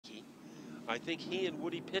I think he and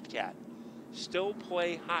Woody Pitcat still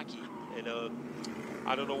play hockey. And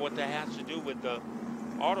I don't know what that has to do with the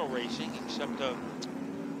auto racing, except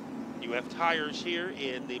you have tires here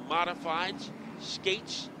in the modifieds,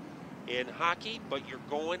 skates, in hockey, but you're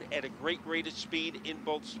going at a great rate of speed in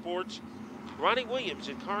both sports. Ronnie Williams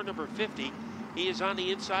in car number 50. He is on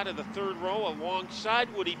the inside of the third row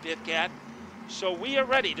alongside Woody Pitcat. So we are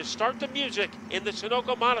ready to start the music in the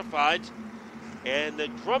Sunoco Modifieds. And the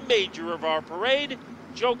drum major of our parade,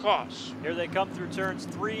 Joe Koss. Here they come through turns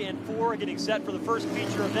 3 and 4, getting set for the first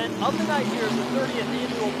feature event of the night here as the 30th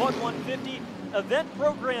annual Bud 150 event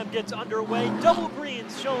program gets underway. Double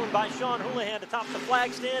greens shown by Sean Houlihan atop the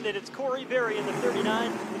flag stand, and it's Corey Berry in the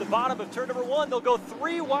 39 to the bottom of turn number 1. They'll go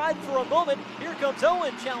 3 wide for a moment. Here comes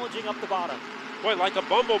Owen challenging up the bottom. Boy, like a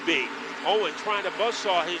bumblebee. Owen trying to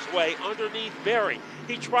buzzsaw his way underneath Berry.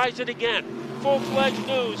 He tries it again. Full-fledged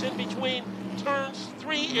news in between turns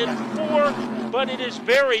 3 and 4, but it is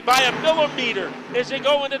Berry by a millimeter as they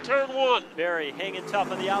go into turn 1. Berry hanging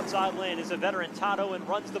tough on the outside lane as a veteran. Todd Owen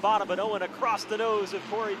runs the bottom, but Owen across the nose of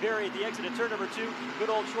Corey Berry at the exit of turn number 2. Good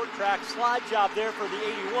old short track slide job there for the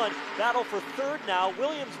 81. Battle for third now.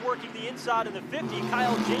 Williams working the inside in the 50.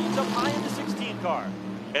 Kyle James up high in the 16 car.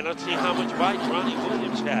 And let's see how much bite Ronnie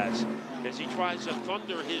Williams has as he tries to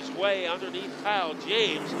thunder his way underneath Kyle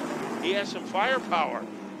James. He has some firepower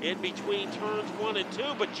in between turns 1 and 2,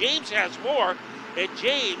 but James has more, and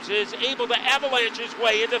James is able to avalanche his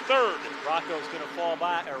way into third. Rocco's going to fall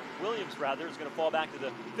back, or Williams rather, is going to fall back to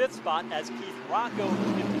the 5th spot as Keith Rocco,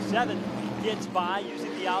 the 57, gets by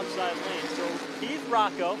using the outside lane. So Keith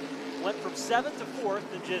Rocco went from 7th to 4th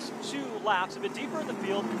in just 2 laps. A bit deeper in the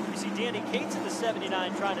field, you see Danny Cates in the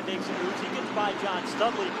 79 trying to make some moves. He gets by John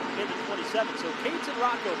Studley in the 27. So Cates and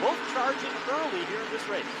Rocco both charging early here in this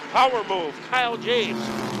race. Power move, Kyle James.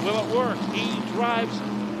 Will it work? He drives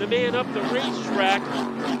the man up the racetrack,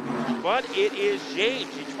 but it is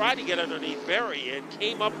James. He tried to get underneath Berry and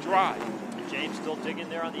came up dry. And James still digging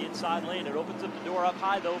there on the inside lane. It opens up the door up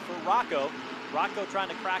high, though, for Rocco. Rocco trying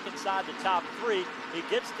to crack inside the top 3. He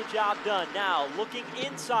gets the job done. Now, looking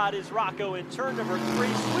inside is Rocco in turn number 3.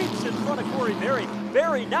 Sweeps in front of Corey Berry.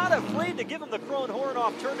 Berry not afraid to give him the chrome horn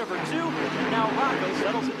off turn number 2. And now Rocco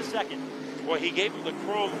settles into second. Well, he gave him the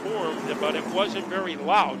chrome horn, but it wasn't very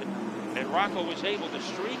loud. And Rocco was able to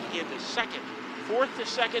streak into second. 4th to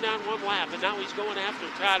second on 1 lap. And now he's going after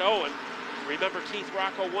Todd Owen. Remember, Keith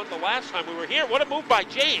Rocco won the last time we were here. What a move by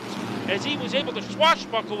James, as he was able to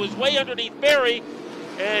swashbuckle his way underneath Berry,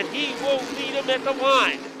 and he will lead him at the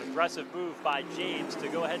line. Aggressive move by James to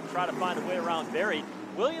go ahead and try to find a way around Berry.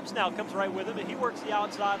 Williams now comes right with him, and he works the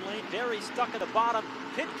outside lane. Berry stuck at the bottom.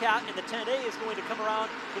 Pitcat in the 10A is going to come around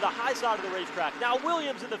to the high side of the racetrack. Now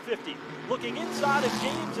Williams in the 50, looking inside of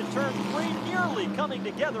James in turn 3, nearly coming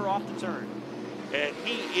together off the turn. And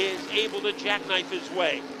he is able to jackknife his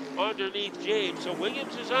way underneath James. So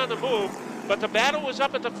Williams is on the move, but the battle is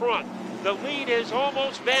up at the front. The lead has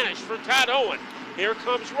almost vanished for Todd Owen. Here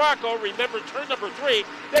comes Rocco. Remember, turn number 3,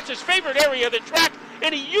 that's his favorite area of the track,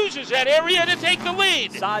 and he uses that area to take the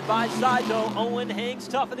lead. Side by side, though, Owen hangs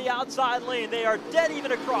tough in the outside lane. They are dead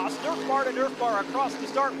even across, Nerf bar to Nerf bar across the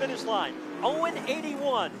start-finish line. Owen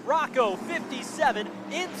 81, Rocco 57,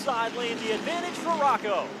 inside lane, the advantage for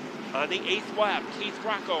Rocco. On the 8th lap, Keith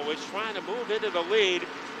Rocco is trying to move into the lead.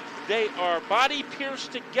 They are body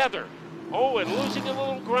pierced together. Owen losing a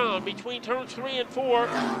little ground between turns 3 and 4,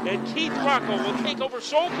 and Keith Rocco will take over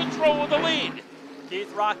sole control of the lead.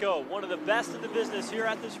 Keith Rocco, one of the best in the business here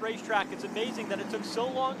at this racetrack. It's amazing that it took so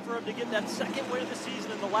long for him to get that second win of the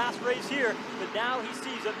season in the last race here, but now he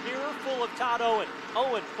sees a mirror full of Todd Owen.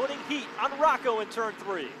 Owen putting heat on Rocco in turn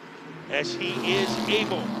 3. As he is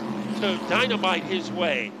able to dynamite his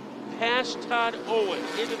way past Todd Owen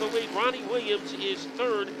into the lead. Ronnie Williams is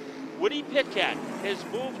 3rd. Woody Pitcat has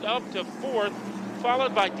moved up to 4th,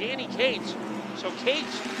 followed by Danny Cates. So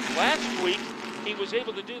Cates, last week, he was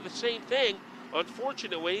able to do the same thing.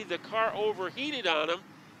 Unfortunately, the car overheated on him,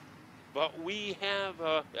 but we have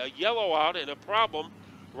a yellow out and a problem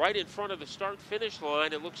right in front of the start-finish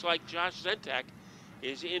line. It looks like Josh Zentek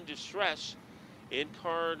is in distress in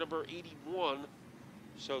car number 81.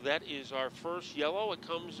 So that is our first yellow. It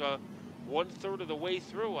comes 1/3 of the way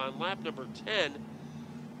through on lap number 10.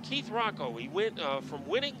 Keith Rocco, he went from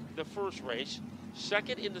winning the first race,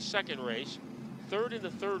 2nd in the 2nd race, 3rd in the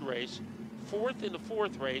 3rd race, 4th in the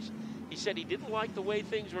 4th race. He said he didn't like the way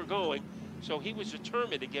things were going, so he was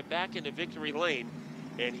determined to get back into victory lane,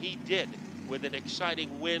 and he did with an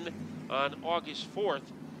exciting win on August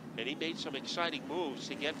 4th, and he made some exciting moves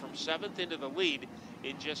to get from 7th into the lead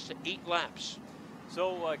in just 8 laps.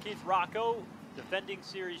 So Keith Rocco defending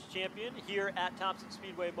series champion here at Thompson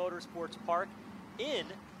Speedway Motorsports Park in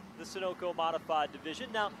the Sunoco Modified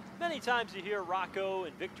Division. Now, many times you hear Rocco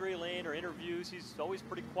in victory lane or interviews. He's always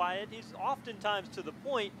pretty quiet. He's oftentimes to the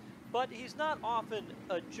point, but he's not often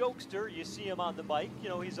a jokester. You see him on the bike. You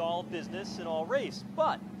know, he's all business and all race.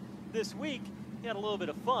 But this week, he had a little bit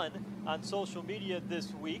of fun on social media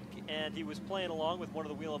this week, and he was playing along with one of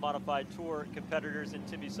the Wheel and Modified Tour competitors in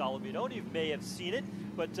Timmy Solomito. And you may have seen it,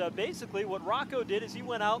 but basically what Rocco did is he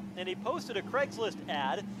went out and he posted a Craigslist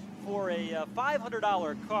ad for a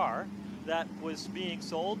 $500 car that was being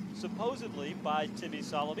sold supposedly by Timmy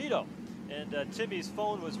Solomito. And Timmy's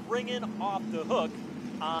phone was ringing off the hook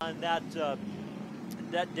on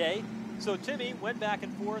that day. So Timmy went back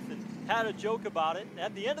and forth and had a joke about it.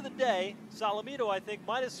 At the end of the day, Solomito, I think,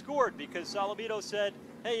 might have scored, because Solomito said,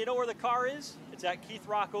 hey, you know where the car is? It's at Keith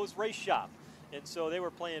Rocco's race shop. And so they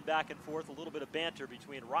were playing back and forth, a little bit of banter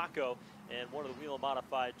between Rocco and one of the Wheel and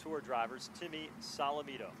Modified Tour drivers, Timmy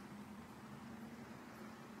Solomito.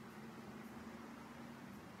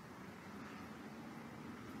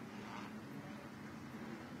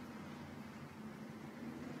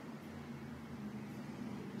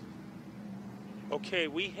 Okay,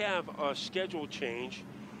 we have a schedule change,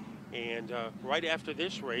 and right after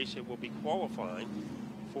this race, it will be qualifying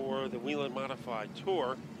for the Wheel and Modified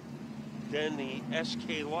Tour. Then the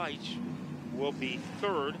SK Lights will be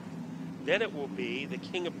third. Then it will be the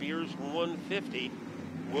King of Beers 150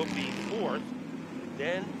 will be fourth.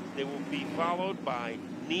 Then they will be followed by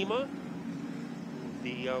NEMA,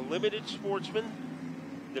 the Limited Sportsman,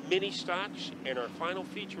 the Mini Stocks, and our final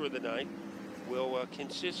feature of the night will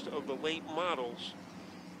consist of the late models.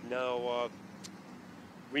 Now,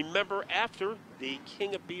 remember, after the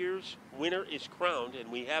King of Beers winner is crowned and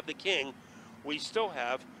we have the King, we still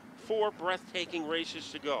have 4 breathtaking races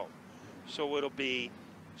to go. So it'll be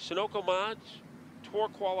Sunoco Mods, Tour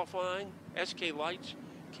Qualifying, SK Lights,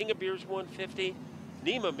 King of Beers 150,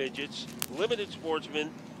 NEMA Midgets, Limited Sportsman,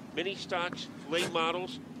 Mini Stocks, late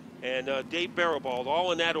models, and Dave Barabald,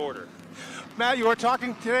 all in that order. Matt, you were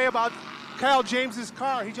talking today about Kyle James's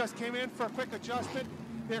car. He just came in for a quick adjustment.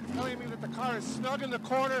 They're telling me that the car is snug in the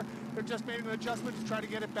corner. They're just making an adjustment to try to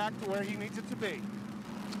get it back to where he needs it to be.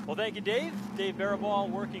 Well, thank you, Dave. Dave Barabal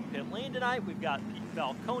working pit lane tonight. We've got Pete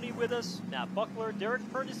Falcone with us, Matt Buckler, Derek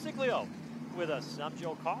Perniciglio with us. I'm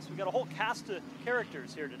Joe Koss. We've got a whole cast of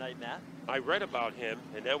characters here tonight, Matt. I read about him,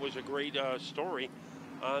 and that was a great story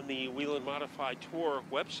on the Wheel and Modified Tour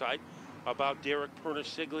website about Derek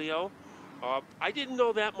Perniciglio. I didn't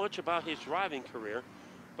know that much about his driving career,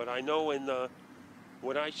 but I know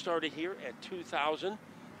when I started here at 2000,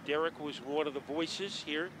 Derek was one of the voices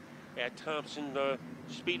here at Thompson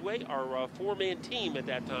Speedway. Our 4-man team at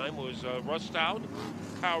that time was Russ Stout,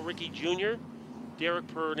 Kyle Rickey Jr., Derek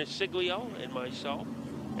Perniciglio, and myself.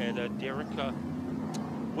 And Derek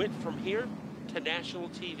went from here to national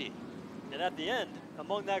TV. And at the end,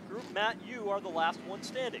 among that group, Matt, you are the last one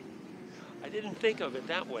standing. I didn't think of it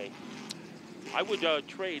that way. I would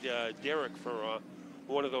trade Derek for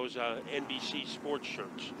one of those NBC sports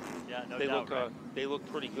shirts. Yeah, no they doubt. Look, they look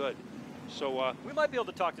pretty good. So we might be able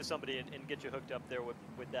to talk to somebody and get you hooked up there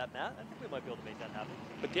with that, Matt. I think we might be able to make that happen.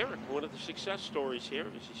 But Derek, one of the success stories here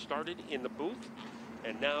is he started in the booth,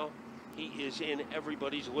 and now he is in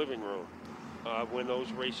everybody's living room when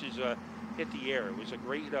those races hit the air. It was a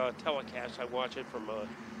great telecast. I watched it from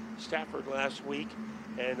Stafford last week,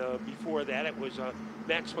 and before that it was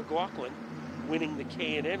Max McLaughlin winning the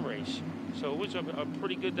K&N race. So it was a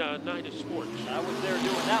pretty good night of sports. I was there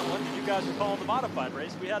doing that one. You guys were calling the modified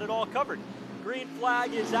race. We had it all covered. Green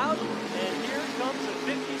flag is out, and here comes the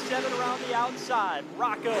 57 around the outside.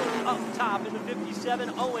 Rocco up top in the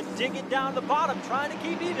 57. Owen digging down the bottom, trying to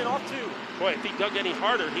keep even off 2. Boy, if he dug any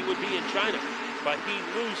harder, he would be in China. But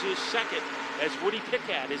he loses second as Woody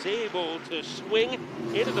Pickett is able to swing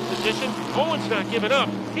into the position. Owen's not giving up.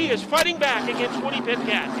 He is fighting back against Woody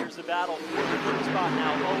Pickett. Here's the battle for the third spot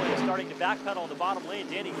now. Owen is starting to backpedal in the bottom lane.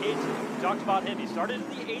 Danny Cates, we talked about him. He started in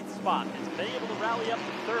the 8th spot. Has been able to rally up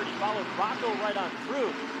to 3rd. He followed Rocco right on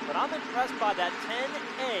through. But I'm impressed by that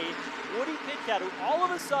 10A Woody Pickett, who all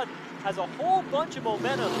of a sudden has a whole bunch of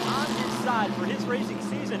momentum on his side for his racing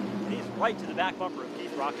season. And he's right to the back bumper of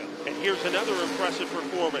Keith Rocco. And here's another impressive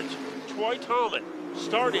performance. Troy Tallman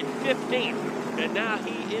started 15th, and now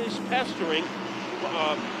he is pestering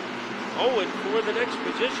Owen for the next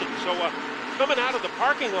position. So coming out of the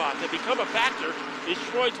parking lot to become a factor is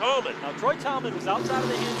Troy Tallman. Now, Troy Tallman was outside of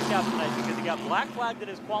the handicap tonight because he got black flagged in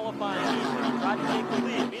his qualifying heat and he tried to take the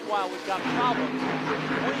lead. Meanwhile, we've got problems.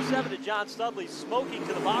 27 to John Studley, smoking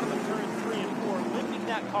to the bottom of turn 3 and 4, limping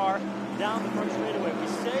that car down the front straightaway. We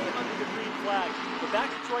say under the green flag flag. But back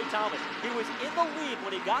to Troy Thomas. He was in the lead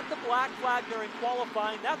when he got the black flag during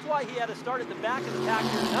qualifying. That's why he had to start at the back of the pack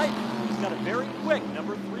here tonight. He's got a very quick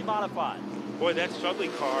number 3 modified. Boy, that Studley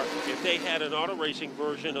car, if they had an auto racing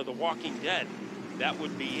version of The Walking Dead, that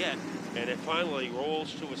would be it. And it finally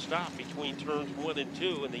rolls to a stop between turns 1 and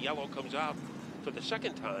 2, and the yellow comes out for the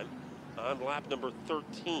second time on lap number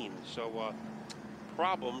 13. So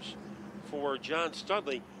problems for John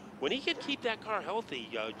Studley. When he can keep that car healthy,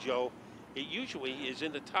 Joe, it usually is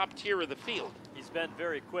in the top tier of the field. He's been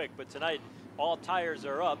very quick, but tonight all tires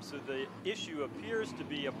are up, so the issue appears to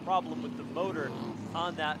be a problem with the motor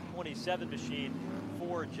on that 27 machine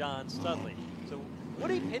for John Studley. So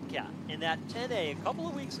Woody Pitcat in that 10A a couple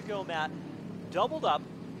of weeks ago, Matt, doubled up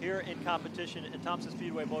here in competition at Thompson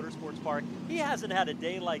Speedway Motorsports Park. He hasn't had a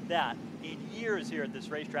day like that in years here at this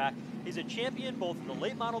racetrack. He's a champion both in the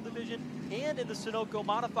late model division and in the Sunoco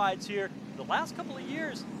modifieds here. The last couple of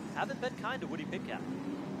years haven't been kind to Woody Pitcat.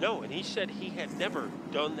 No, and he said he had never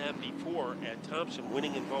done that before at Thompson,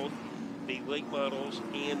 winning in both the late models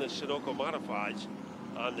and the Sunoco modifieds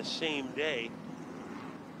on the same day.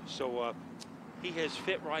 So he has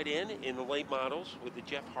fit right in the late models with the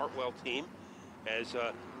Jeff Hartwell team, as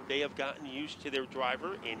they have gotten used to their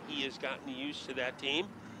driver, and he has gotten used to that team.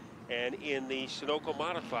 And in the Sunoco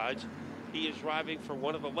modifieds, he is driving for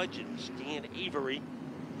one of the legends, Dan Avery.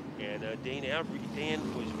 And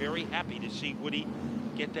Dan was very happy to see Woody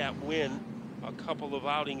get that win a couple of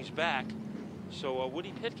outings back. So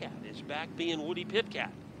Woody Pitcat is back being Woody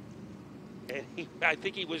Pitcat. And I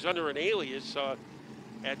think he was under an alias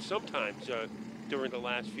at some times during the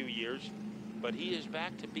last few years, but he is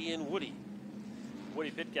back to being Woody.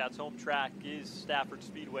 Woody Pitcat's home track is Stafford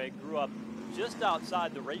Speedway. Grew up just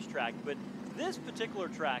outside the racetrack, but this particular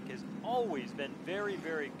track has always been very,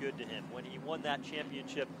 very good to him. When he won that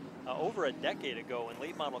championship over a decade ago in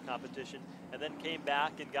late model competition, and then came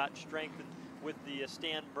back and got strengthened with the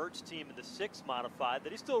Stan Mertz team in the 6 modified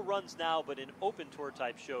that he still runs now, but in open tour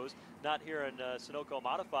type shows, not here in Sunoco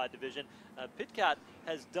modified division. Pitcat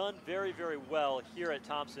has done very, very well here at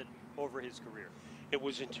Thompson over his career. It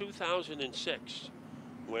was in 2006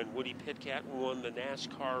 when Woody Pitcat won the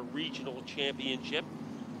NASCAR Regional Championship.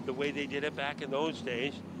 The way they did it back in those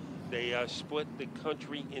days, they split the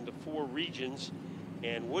country into 4 regions,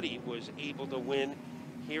 and Woody was able to win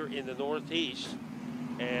here in the Northeast.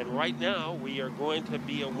 And right now, we are going to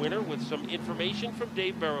be a winner with some information from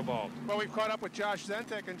Dave Barabald. Well, we've caught up with Josh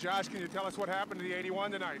Zentek, and Josh, can you tell us what happened to the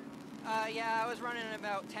 81 tonight? Yeah, I was running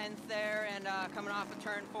about 10th there, and coming off of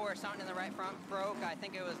turn 4, something in the right front broke. I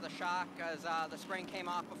think it was the shock, as the spring came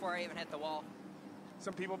off before I even hit the wall.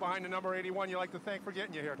 Some people behind the number 81 you'd like to thank for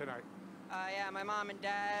getting you here tonight. Yeah, my mom and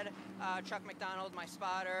dad, Chuck McDonald, my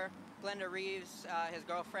spotter, Glenda Reeves, his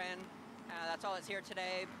girlfriend. That's all that's here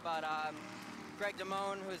today, but Greg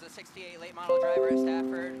Damone, who's a 68 late model driver at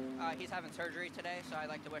Stafford, he's having surgery today, so I'd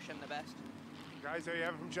like to wish him the best. Guys, there you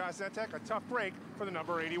have it from Josh Zentek, a tough break for the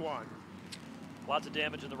number 81. Lots of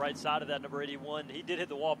damage on the right side of that number 81. He did hit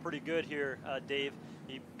the wall pretty good here, Dave.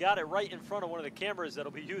 He got it right in front of one of the cameras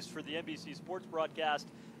that'll be used for the NBC Sports broadcast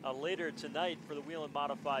later tonight for the Whelen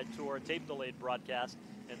Modified Tour, tape-delayed broadcast.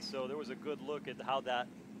 And so there was a good look at how that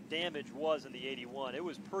damage was in the 81. It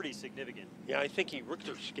was pretty significant. Yeah, I think he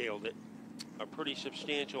Richter scaled it. A pretty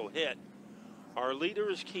substantial hit. Our leader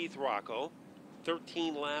is Keith Rocco,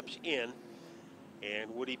 13 laps in.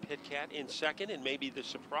 And Woody Pitcat in second, and maybe the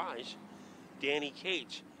surprise, Danny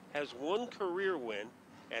Cates has 1 career win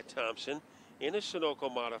at Thompson in a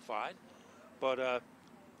Sunoco modified, but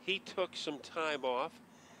he took some time off.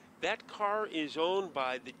 That car is owned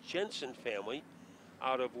by the Jensen family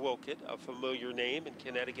out of Wilkett, a familiar name in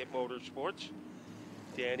Connecticut motorsports.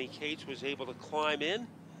 Danny Cates was able to climb in,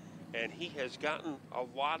 and he has gotten a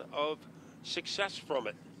lot of success from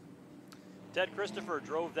it. Ted Christopher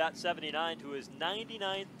drove that 79 to his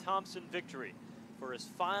 99th Thompson victory for his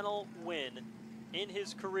final win in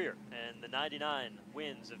his career. And the 99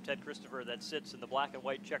 wins of Ted Christopher that sits in the black and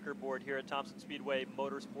white checkerboard here at Thompson Speedway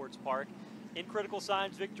Motorsports Park in Critical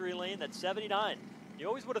Signs Victory Lane. That 79. You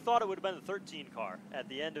always would have thought it would have been the 13 car at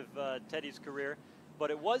the end of Teddy's career,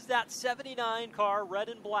 but it was that 79 car, red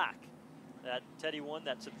and black, that Teddy won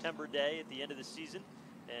that September day at the end of the season.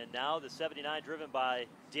 And now the 79 driven by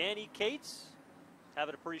Danny Cates,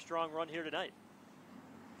 having a pretty strong run here tonight.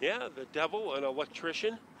 Yeah, the Devil, an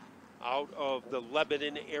electrician out of the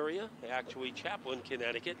Lebanon area, actually Chaplin,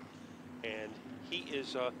 Connecticut. And he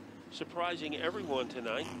is surprising everyone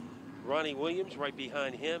tonight. Ronnie Williams right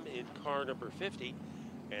behind him in car number 50.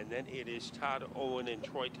 And then it is Todd Owen and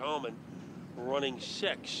Troy Tallman running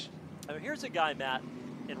 6. I mean, here's a guy, Matt,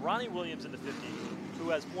 and Ronnie Williams in the 50. who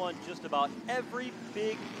has won just about every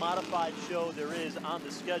big modified show there is on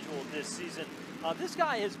the schedule this season. This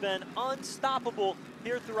guy has been unstoppable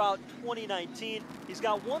here throughout 2019. He's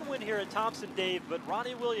got one win here at Thompson, Dave, but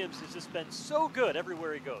Ronnie Williams has just been so good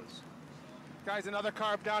everywhere he goes. Guys, another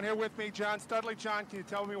car down here with me, John Studley. John, can you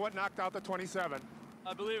tell me what knocked out the 27?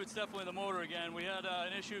 I believe it's definitely the motor again. We had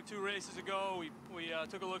an issue 2 races ago. We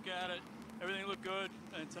took a look at it. Everything looked good,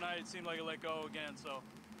 and tonight it seemed like it let go again. So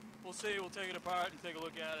we'll see. We'll take it apart and take a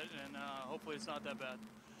look at it, and hopefully it's not that bad.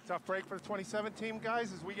 Tough break for the 27 team,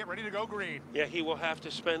 guys, as we get ready to go green. Yeah, he will have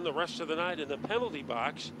to spend the rest of the night in the penalty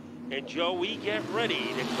box. And Joe, we get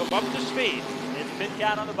ready to come up to speed. It's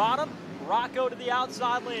Pitcat on the bottom. Rocco to the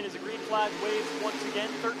outside lane as the green flag waves once again.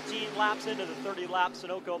 13 laps into the 30-lap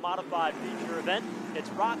Sunoco Modified feature event. It's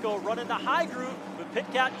Rocco running the high groove, but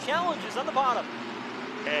Pitcat challenges on the bottom.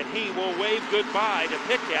 And he will wave goodbye to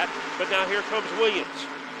Pitcat, but now here comes Williams.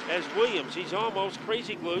 As Williams, he's almost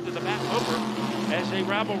crazy glued to the back bumper as they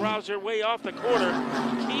rabble-rouse their way off the corner.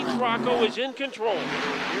 Keith Rocco is in control.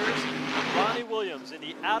 Here's Ronnie Williams in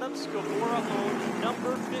the Adam Scavora-owned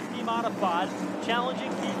number 50 Modified, challenging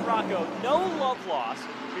Keith Rocco. No love lost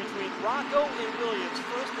between Rocco and Williams,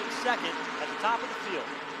 first and second at the top of the field.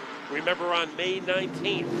 Remember on May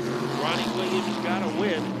 19th, Ronnie Williams got a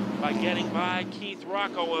win by getting by Keith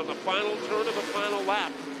Rocco on the final turn of the final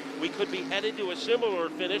lap. We could be headed to a similar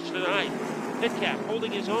finish tonight. Pitcat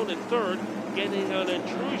holding his own in third, getting an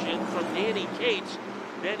intrusion from Danny Cates.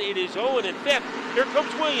 Then it is Owen in fifth. Here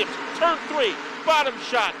comes Williams, turn 3, bottom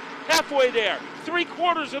shot, halfway there,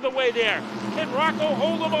 3/4 of the way there. Can Rocco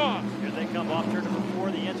hold him off? Here they come off turn number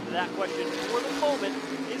 4. The answer to that question for the moment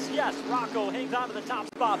is yes. Rocco hangs on to the top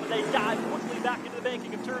spot, but they dive quickly back into the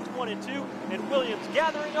banking of turns 1 and 2, and Williams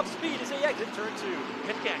gathering up speed as they exit turn 2.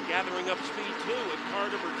 Pitcat gathering up speed too in car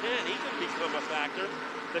number 10. He could become a factor.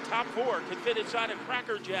 The top 4 can fit inside a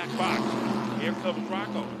Cracker Jack box. Here comes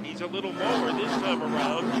Rocco. He's a little lower this time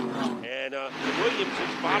around, and Williams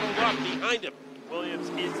is bottled up behind him. Williams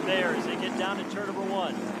is there as they get down to turn number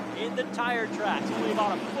 1. In the tire tracks, only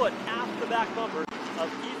about a foot after the back bumper of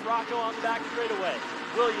Keith Rocco on the back straightaway.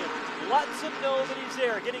 Williams lets him know that he's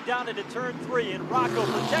there, getting down into turn 3, and Rocco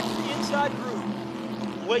protects the inside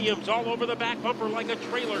groove. Williams all over the back bumper like a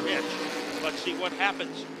trailer hitch. Let's see what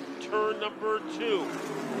happens. Turn number 2.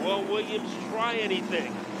 Will Williams try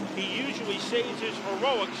anything? He usually saves his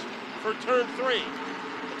heroics for turn 3.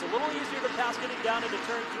 It's a little easier to pass getting down into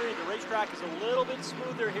turn 3. The racetrack is a little bit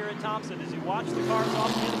smoother here at Thompson. As you watch the cars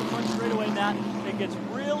off the end of the front straightaway, Matt, it gets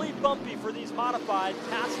really bumpy for these modified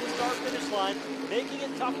past the start-finish line, making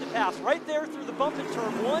it tough to pass. Right there through the bump in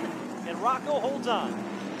turn 1, and Rocco holds on.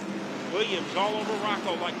 Williams all over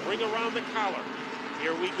Rocco like ring around the collar.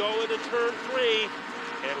 Here we go into turn 3,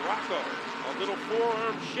 and Rocco, a little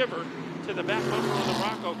forearm shiver to the back bumper of the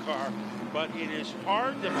Rocco car, but it is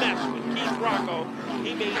hard to mess with Keith Rocco.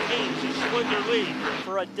 He maintains his slender lead.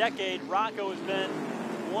 For a decade, Rocco has been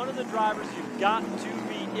one of the drivers you've got to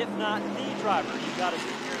beat, if not the driver. You've got to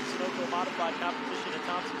beat here in Sunoco Modified competition at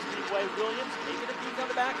Thompson Speedway. Williams taking a peek on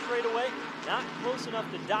the back straightaway, not close enough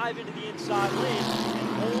to dive into the inside lane, and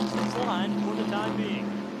holds his line for the time being.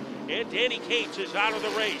 And Danny Cates is out of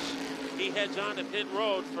the race. He heads on to pit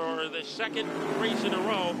road for the second race in a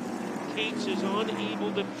row. Cates is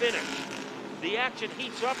unable to finish. The action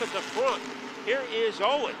heats up at the front. Here is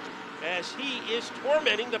Owen as he is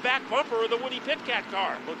tormenting the back bumper of the Woody Pitcat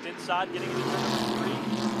car. Looked inside, getting into turn number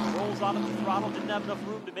 3. Rolls out of the throttle, didn't have enough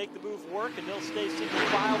room to make the move work, and they'll stay single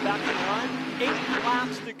file back to the line. 8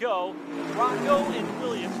 laps to go. Rocco and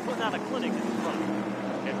Williams putting on a clinic in the front.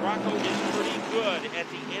 And Rocco is pretty good at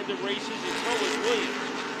the end of races, and so is Williams.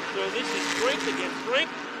 So this is strength against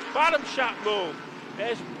strength. Bottom shot move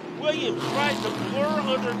as Williams tries to blur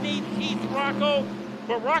underneath Keith Rocco,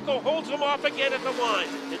 but Rocco holds him off again at the line.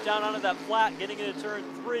 Get down onto that flat, getting into turn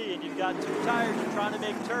 3, and you've got 2 tires you're trying to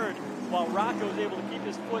make turn, while Rocco is able to keep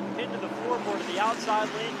his foot pinned to the floorboard of the outside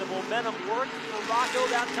lane. The momentum worked for Rocco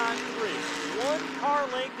that time 3. 1 car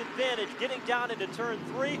length advantage getting down into turn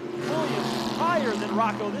 3. Williams higher than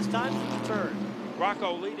Rocco this time through the turn.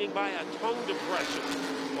 Rocco leading by a tongue depression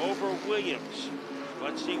over Williams.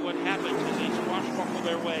 Let's see what happens as they swashbuckle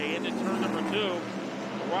their way into turn number 2.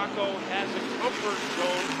 Rocco has a comfort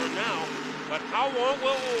zone for now, but how long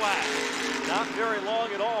will it last? Not very long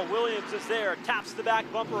at all. Williams is there, taps the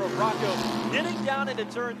back bumper of Rocco, getting down into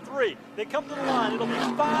turn 3. They come to the line. It'll be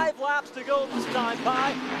 5 laps to go this time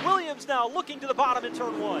by. Williams now looking to the bottom in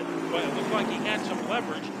turn 1. Well, it looked like he had some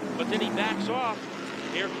leverage, but then he backs off.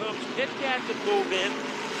 Here comes Pitcat to move in.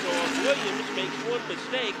 So if Williams makes one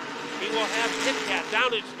mistake, he will have Pitcat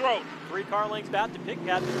down his throat. 3 car lengths back to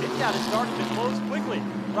Pitcat. The Pitcat is starting to close quickly.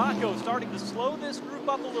 Rocco starting to slow this group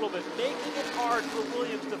up a little bit, making it hard for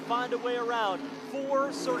Williams to find a way around.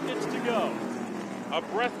 4 circuits to go. A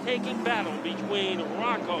breathtaking battle between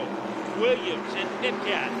Rocco, Williams, and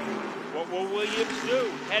Pitcat. What will Williams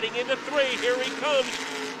do? Heading into 3, here he comes,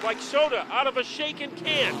 like soda out of a shaken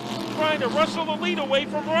can, trying to wrestle the lead away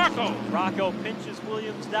from Rocco. Rocco pinches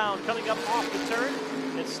Williams down, coming up off the turn.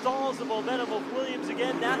 It stalls the momentum of Williams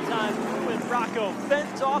again, that time through, and Rocco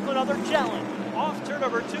fends off another challenge. Off turn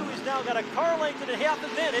number 2, he's now got a car length and a half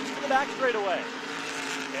advantage to the back straightaway.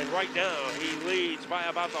 And right now, he leads by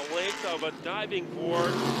about the length of a diving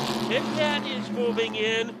board. Pitcat is moving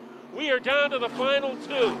in. We are down to the final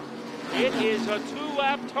 2. It is a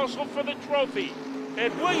 2-lap tussle for the trophy.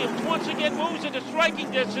 And Williams once again moves into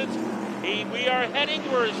striking distance. We are heading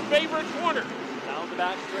for his favorite corner. Down the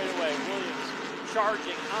back straightaway, Williams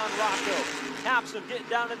charging on Rocco. Taps him, getting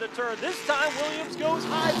down in the turn. This time, Williams goes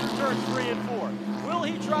high through turns 3 and 4. Will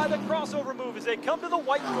he try the crossover move as they come to the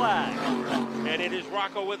white flag? And it is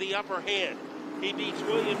Rocco with the upper hand. He beats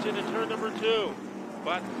Williams into turn number 2.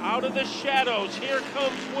 But out of the shadows, here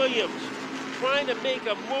comes Williams, trying to make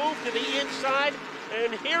a move to the inside.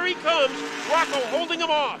 And here he comes, Rocco holding him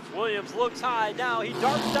off. Williams looks high, now he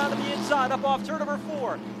darts down to the inside, up off turn number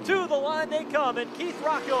 4. To the line they come, and Keith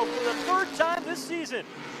Rocco, for the 3rd time this season,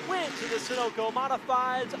 wins in the Sunoco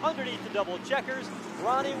Modifieds underneath the double checkers.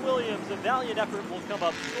 Ronnie Williams, a valiant effort, will come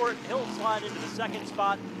up short. He'll slide into the 2nd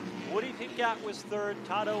spot. Woody Pitcat was 3rd,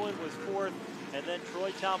 Todd Owen was 4th, and then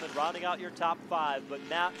Troy Talman rounding out your top 5. But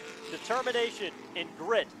Matt, determination and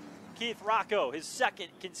grit. Keith Rocco, his 2nd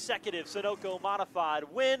consecutive Sunoco Modified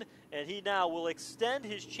win, and he now will extend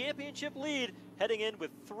his championship lead heading in with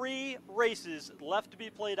 3 races left to be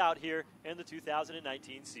played out here in the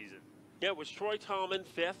 2019 season. Yeah, it was Troy Tallman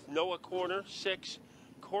 5th, Noah Corner 6th,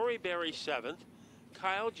 Corey Berry 7th,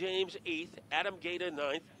 Kyle James 8th, Adam Gaeta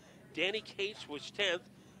 9th, Danny Cates was 10th,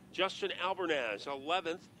 Justin Albernaz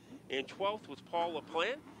 11th, and 12th was Paul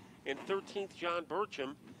LaPlante, and 13th John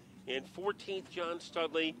Burcham, and 14th John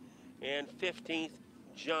Studley, and 15th,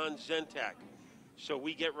 John Zentak. So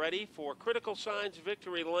we get ready for Critical Signs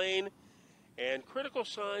Victory Lane, and Critical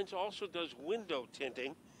Signs also does window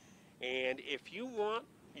tinting, and if you want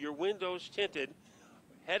your windows tinted,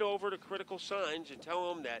 head over to Critical Signs and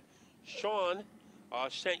tell them that Sean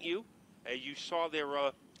sent you. You saw their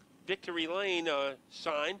Victory Lane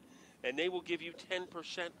sign, and they will give you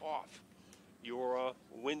 10% off your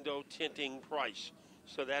window tinting price.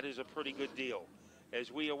 So that is a pretty good deal. As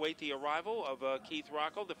we await the arrival of Keith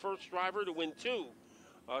Rocco, the first driver to win 2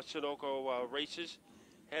 Sunoco races,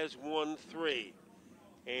 has won 3.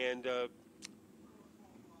 And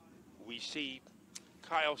we see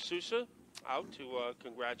Kyle Sousa out to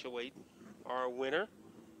congratulate our winner.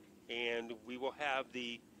 And we will have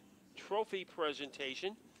the trophy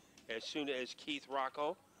presentation as soon as Keith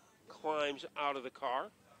Rocco climbs out of the car.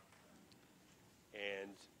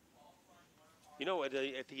 And you know, at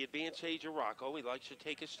the advanced age of Rocco, he likes to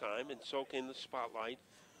take his time and soak in the spotlight.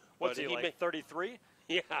 What's he like, 33?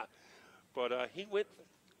 Yeah, but he went,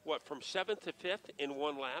 what, from 7th to 5th in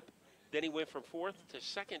 1 lap. Then he went from 4th to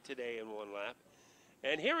 2nd today in 1 lap.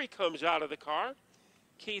 And here he comes out of the car.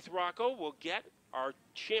 Keith Rocco will get our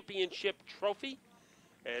championship trophy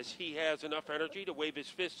as he has enough energy to wave his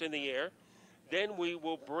fist in the air. Then we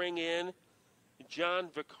will bring in John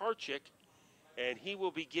Vikarchik, and he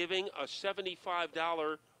will be giving a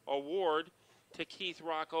 $75 award to Keith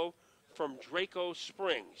Rocco from Draco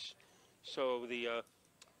Springs. So the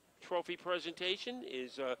trophy presentation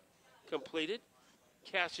is completed.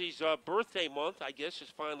 Cassie's birthday month, I guess, is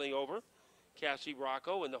finally over. Cassie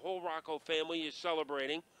Rocco and the whole Rocco family is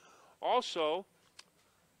celebrating. Also,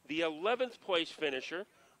 the 11th place finisher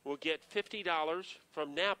will get $50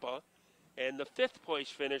 from Napa, and the 5th place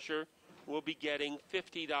finisher will be getting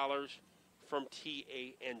 $50 from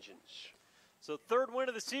TA Engines. So 3rd win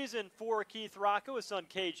of the season for Keith Rocco. His son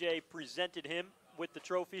KJ presented him with the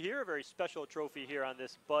trophy here, a very special trophy here on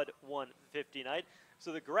this Bud 150 night.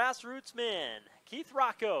 So the grassroots man, Keith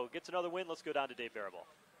Rocco, gets another win. Let's go down to Dave Barable.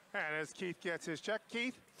 And as Keith gets his check,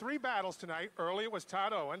 Keith, 3 battles tonight. Early it was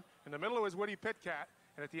Todd Owen. In the middle it was Woody Pitcat.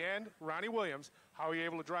 And at the end, Ronnie Williams. How are you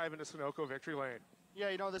able to drive into Sunoco Victory Lane? Yeah,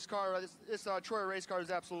 you know, this car, this Troy race car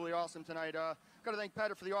is absolutely awesome tonight. Got to thank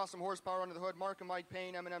Pettit for the awesome horsepower under the hood. Mark and Mike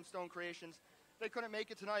Payne, M&M Stone Creations. They couldn't make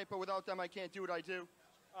it tonight, but without them, I can't do what I do.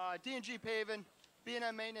 D&G Paving,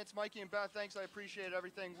 B&M Maintenance, Mikey and Beth, thanks. I appreciate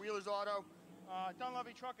everything. Wheeler's Auto,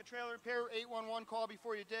 Dunleavy Truck and Trailer Repair, 811, call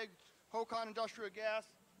before you dig. Hocon Industrial Gas,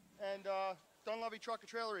 and Dunleavy Truck and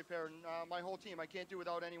Trailer Repair, and my whole team. I can't do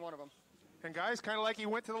without any one of them. And guys, kind of like he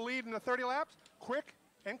went to the lead in the 30 laps, quick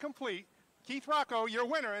and complete. Keith Rocco, your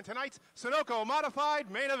winner in tonight's Sunoco Modified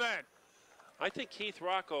main event. I think Keith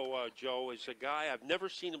Rocco, Joe, is a guy, I've never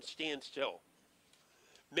seen him stand still.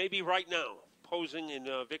 Maybe right now, posing in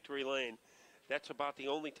victory lane. That's about the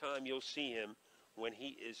only time you'll see him when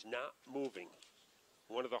he is not moving.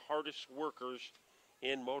 One of the hardest workers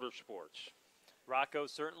in motorsports. Rocco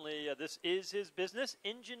certainly, this is his business.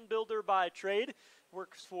 Engine builder by trade.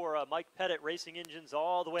 Works for Mike Pettit Racing Engines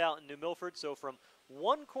all the way out in New Milford. So from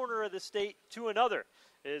one corner of the state to another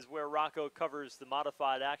is where Rocco covers the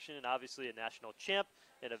modified action, and obviously a national champ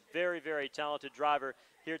and a very, very talented driver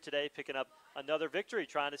here today, picking up another victory,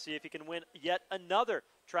 trying to see if he can win yet another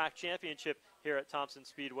track championship here at Thompson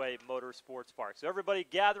Speedway Motorsports Park. So everybody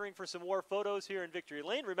gathering for some more photos here in Victory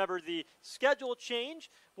Lane. Remember, the schedule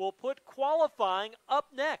change will put qualifying up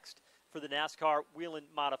next for the NASCAR Whelen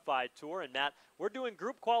Modified Tour. And Matt, we're doing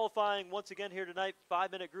group qualifying once again here tonight.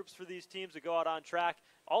 5-minute groups for these teams to go out on track.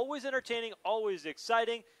 Always entertaining, always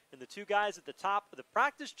exciting. And the two guys at the top of the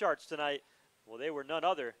practice charts tonight, well, they were none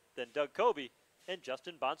other than Doug Coby and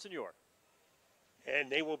Justin Bonsignor.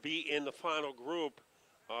 And they will be in the final group.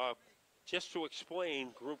 Just to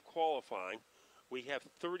explain group qualifying, we have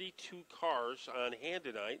 32 cars on hand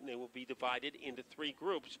tonight, and they will be divided into 3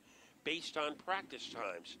 groups based on practice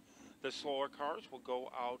times. The slower cars will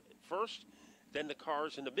go out first, then the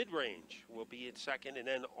cars in the mid-range will be in second, and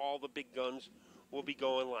then all the big guns will be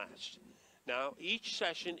going last. Now, each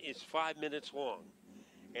session is 5 minutes long,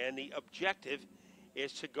 and the objective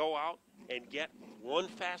is to go out and get one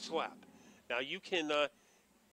fast lap. Now, you can